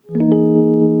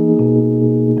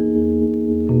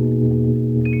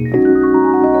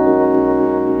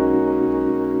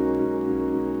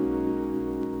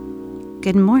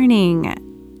Good morning.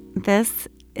 This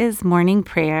is morning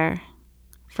prayer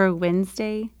for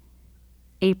Wednesday,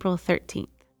 April 13th.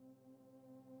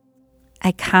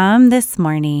 I come this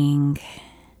morning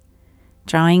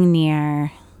drawing near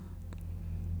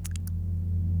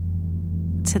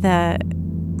to the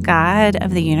God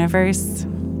of the universe.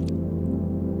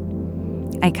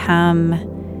 I come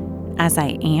as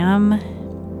I am.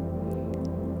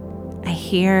 I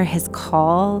hear his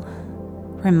call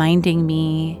reminding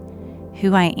me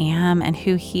who I am and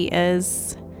who he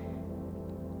is.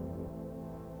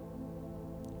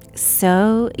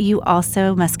 So you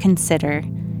also must consider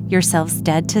yourselves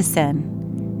dead to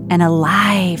sin and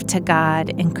alive to God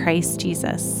in Christ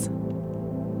Jesus.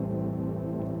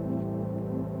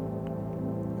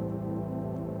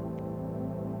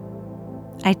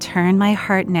 I turn my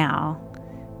heart now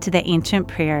to the ancient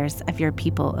prayers of your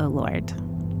people, O Lord.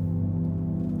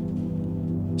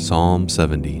 Psalm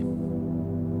 70.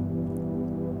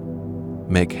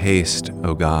 Make haste,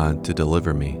 O God, to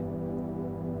deliver me.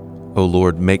 O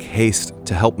Lord, make haste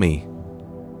to help me.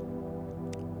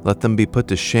 Let them be put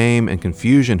to shame and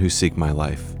confusion who seek my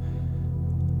life.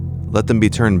 Let them be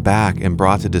turned back and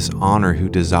brought to dishonor who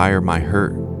desire my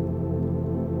hurt.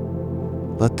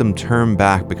 Let them turn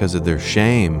back because of their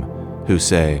shame who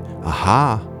say,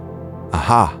 Aha,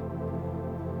 aha.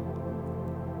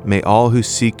 May all who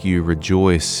seek you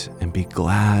rejoice and be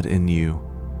glad in you.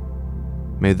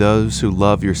 May those who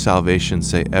love your salvation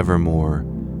say evermore,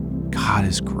 God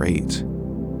is great.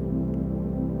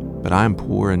 But I am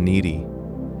poor and needy.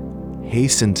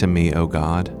 Hasten to me, O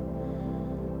God.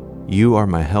 You are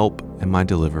my help and my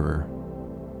deliverer.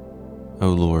 O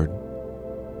Lord,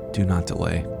 do not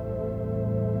delay.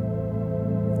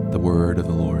 The word of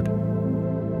the Lord.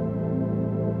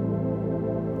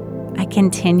 I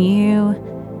continue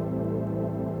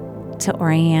to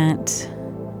orient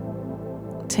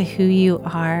to who you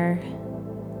are.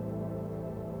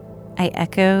 I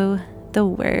echo the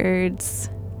words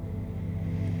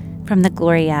from the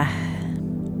Gloria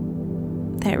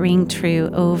that ring true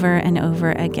over and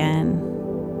over again.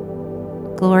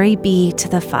 Glory be to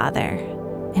the Father,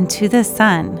 and to the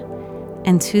Son,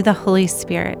 and to the Holy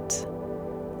Spirit,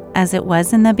 as it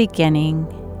was in the beginning,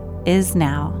 is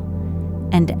now,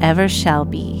 and ever shall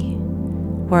be,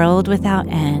 world without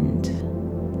end.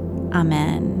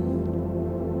 Amen.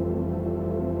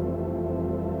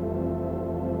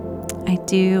 I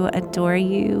do adore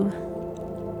you,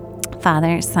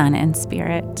 Father, Son, and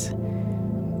Spirit.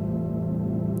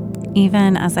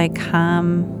 Even as I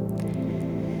come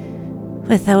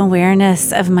with the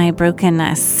awareness of my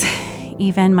brokenness,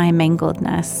 even my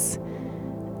mangledness,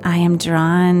 I am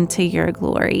drawn to your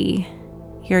glory,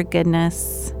 your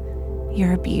goodness,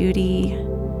 your beauty,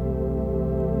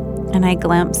 and I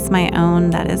glimpse my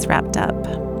own that is wrapped up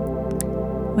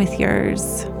with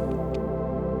yours.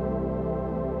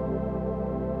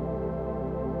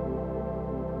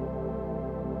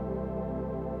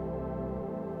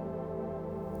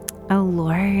 Oh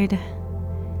Lord,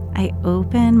 I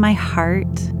open my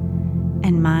heart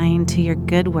and mind to your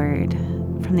good word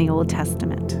from the Old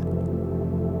Testament.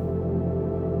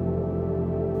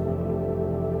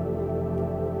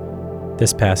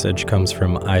 This passage comes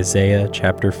from Isaiah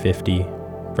chapter 50,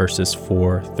 verses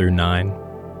 4 through 9.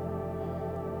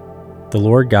 The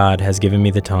Lord God has given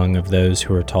me the tongue of those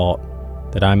who are taught,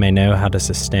 that I may know how to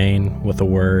sustain with a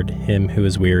word him who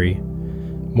is weary.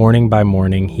 Morning by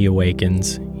morning he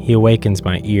awakens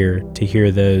my ear to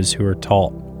hear those who are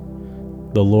taught.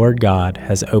 The Lord God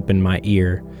has opened my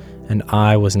ear, and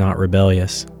I was not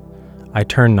rebellious. I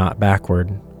turned not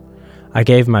backward. I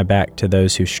gave my back to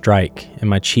those who strike, and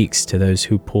my cheeks to those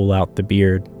who pull out the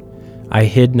beard. I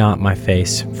hid not my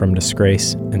face from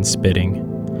disgrace and spitting.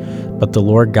 But the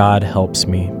Lord God helps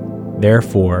me.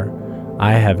 Therefore,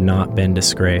 I have not been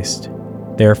disgraced.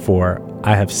 Therefore,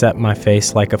 I have set my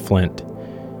face like a flint,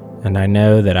 and I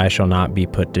know that I shall not be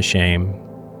put to shame.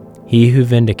 He who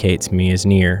vindicates me is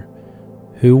near.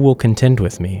 Who will contend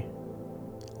with me?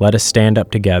 Let us stand up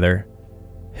together.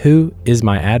 Who is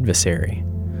my adversary?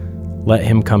 Let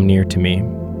him come near to me.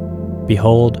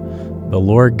 Behold, the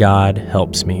Lord God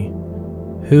helps me.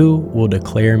 Who will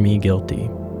declare me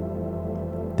guilty?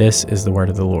 This is the word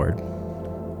of the Lord.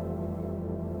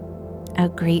 O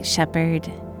great shepherd,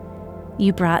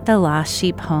 you brought the lost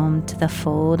sheep home to the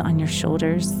fold on your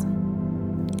shoulders.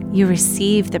 You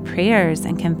received the prayers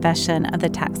and confession of the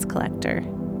tax collector.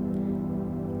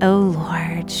 O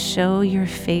Lord, show your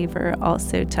favor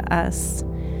also to us,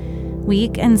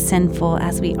 weak and sinful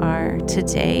as we are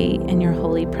today in your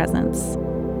holy presence.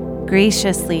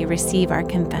 Graciously receive our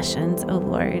confessions, O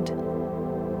Lord.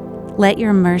 Let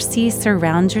your mercy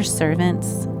surround your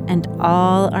servants and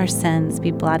all our sins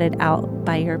be blotted out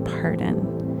by your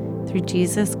pardon. Through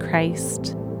Jesus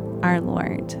Christ, our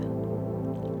Lord.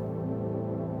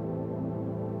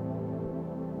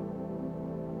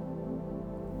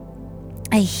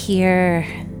 I hear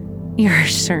your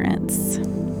assurance.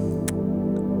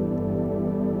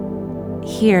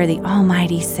 Hear the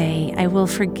Almighty say, I will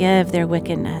forgive their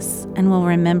wickedness and will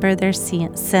remember their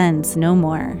sins no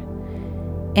more.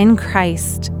 In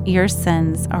Christ, your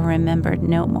sins are remembered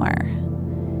no more.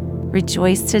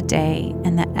 Rejoice today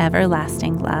in the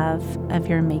everlasting love of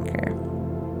your Maker.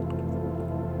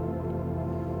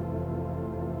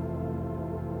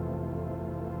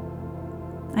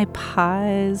 I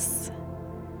pause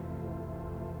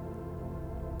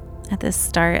at the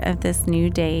start of this new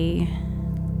day,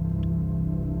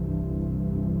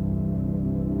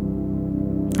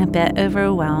 a bit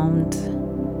overwhelmed.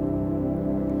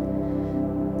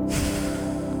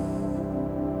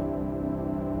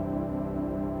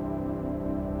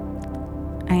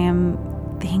 I am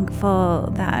thankful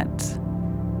that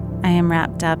I am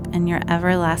wrapped up in your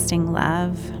everlasting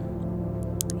love,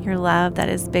 your love that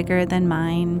is bigger than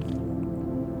mine,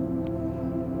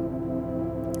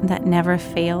 that never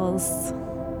fails,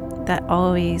 that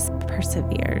always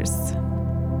perseveres.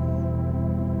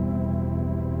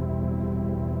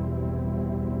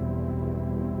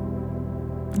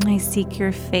 I seek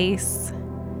your face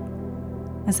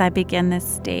as I begin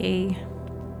this day,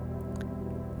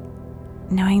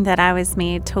 knowing that I was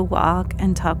made to walk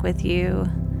and talk with you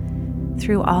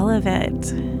through all of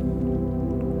it.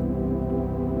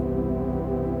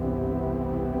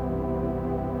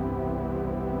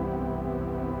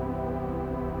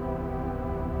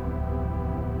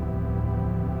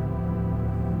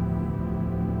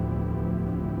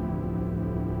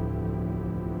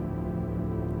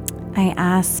 I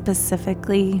ask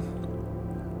specifically,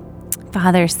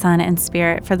 Father, Son, and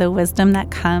Spirit, for the wisdom that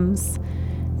comes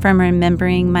from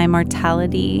remembering my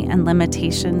mortality and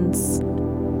limitations.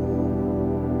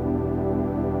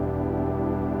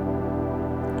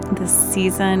 This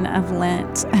season of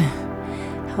Lent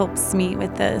helps me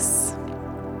with this.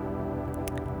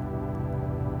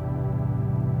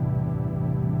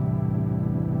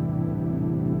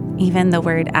 Even the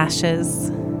word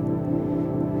ashes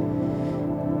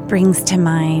brings to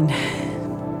mind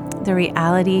the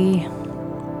reality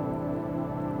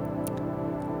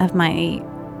of my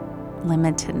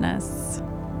limitedness.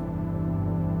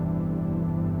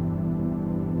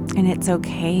 And it's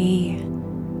okay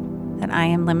that I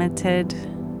am limited.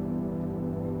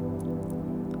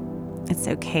 It's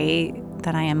okay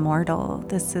that I am mortal.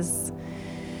 This is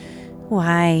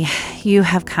why you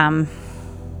have come.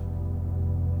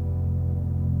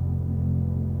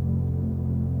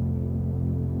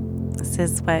 This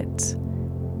is what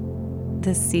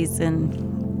this season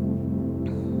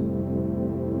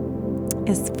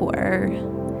is for,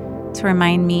 to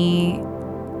remind me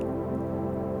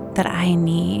that I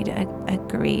need a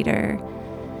greater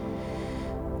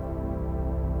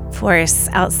force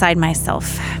outside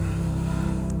myself.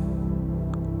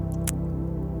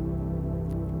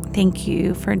 Thank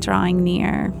you for drawing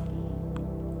near.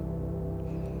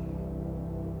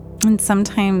 And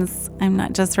sometimes I'm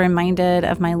not just reminded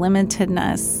of my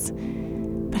limitedness,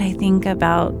 but I think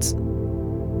about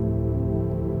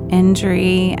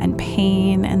injury and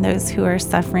pain and those who are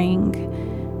suffering,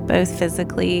 both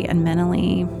physically and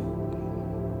mentally.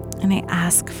 And I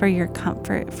ask for your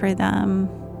comfort for them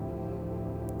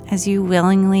as you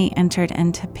willingly entered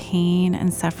into pain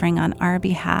and suffering on our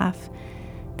behalf,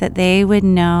 that they would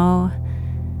know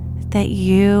that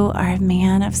you are a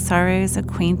man of sorrows,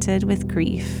 acquainted with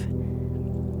grief,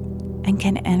 and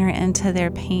can enter into their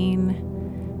pain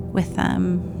with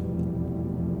them.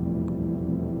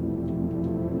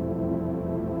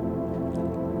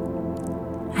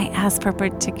 I ask for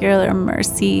particular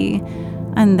mercy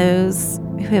on those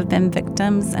who have been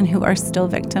victims and who are still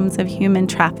victims of human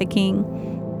trafficking.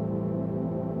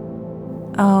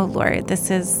 Oh Lord,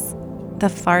 this is the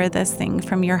farthest thing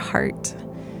from your heart.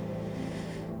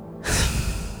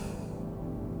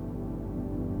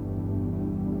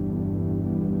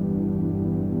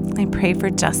 I pray for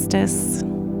justice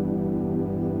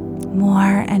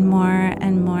more and more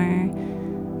and more,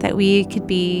 that we could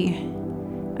be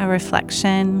a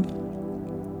reflection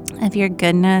of your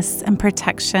goodness and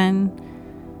protection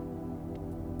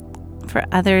for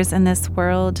others in this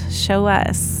world. Show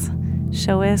us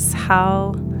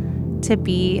how to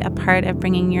be a part of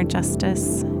bringing your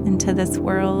justice into this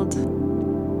world.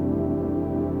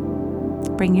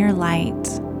 Bring your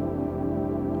light,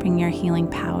 bring your healing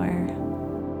power.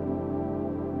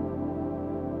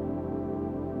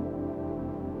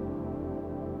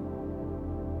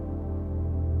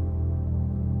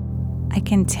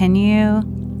 continue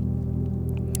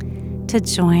to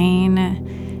join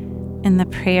in the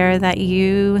prayer that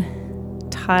you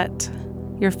taught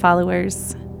your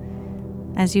followers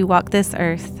as you walk this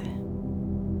earth.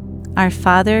 Our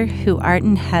Father, who art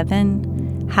in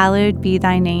heaven, hallowed be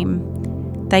thy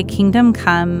name. Thy kingdom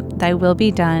come, thy will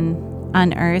be done,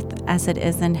 on earth as it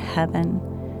is in heaven.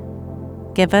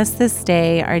 Give us this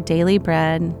day our daily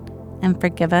bread, and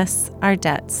forgive us our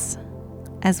debts,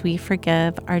 as we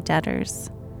forgive our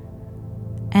debtors.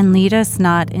 And lead us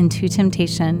not into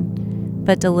temptation,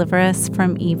 but deliver us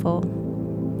from evil.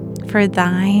 For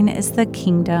thine is the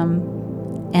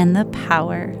kingdom, and the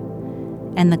power,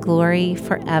 and the glory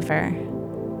forever.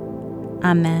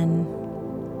 Amen.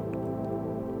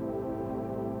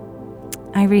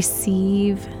 I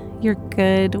receive your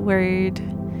good word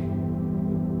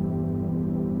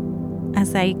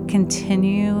as I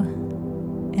continue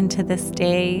into this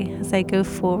day, as I go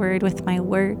forward with my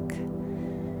work,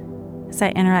 as I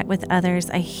interact with others.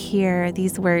 I hear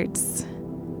these words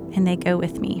and they go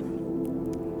with me.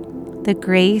 The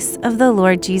grace of the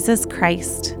Lord Jesus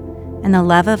Christ and the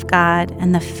love of God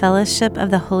and the fellowship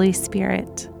of the Holy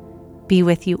Spirit be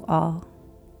with you all.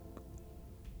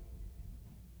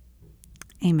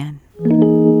 Amen.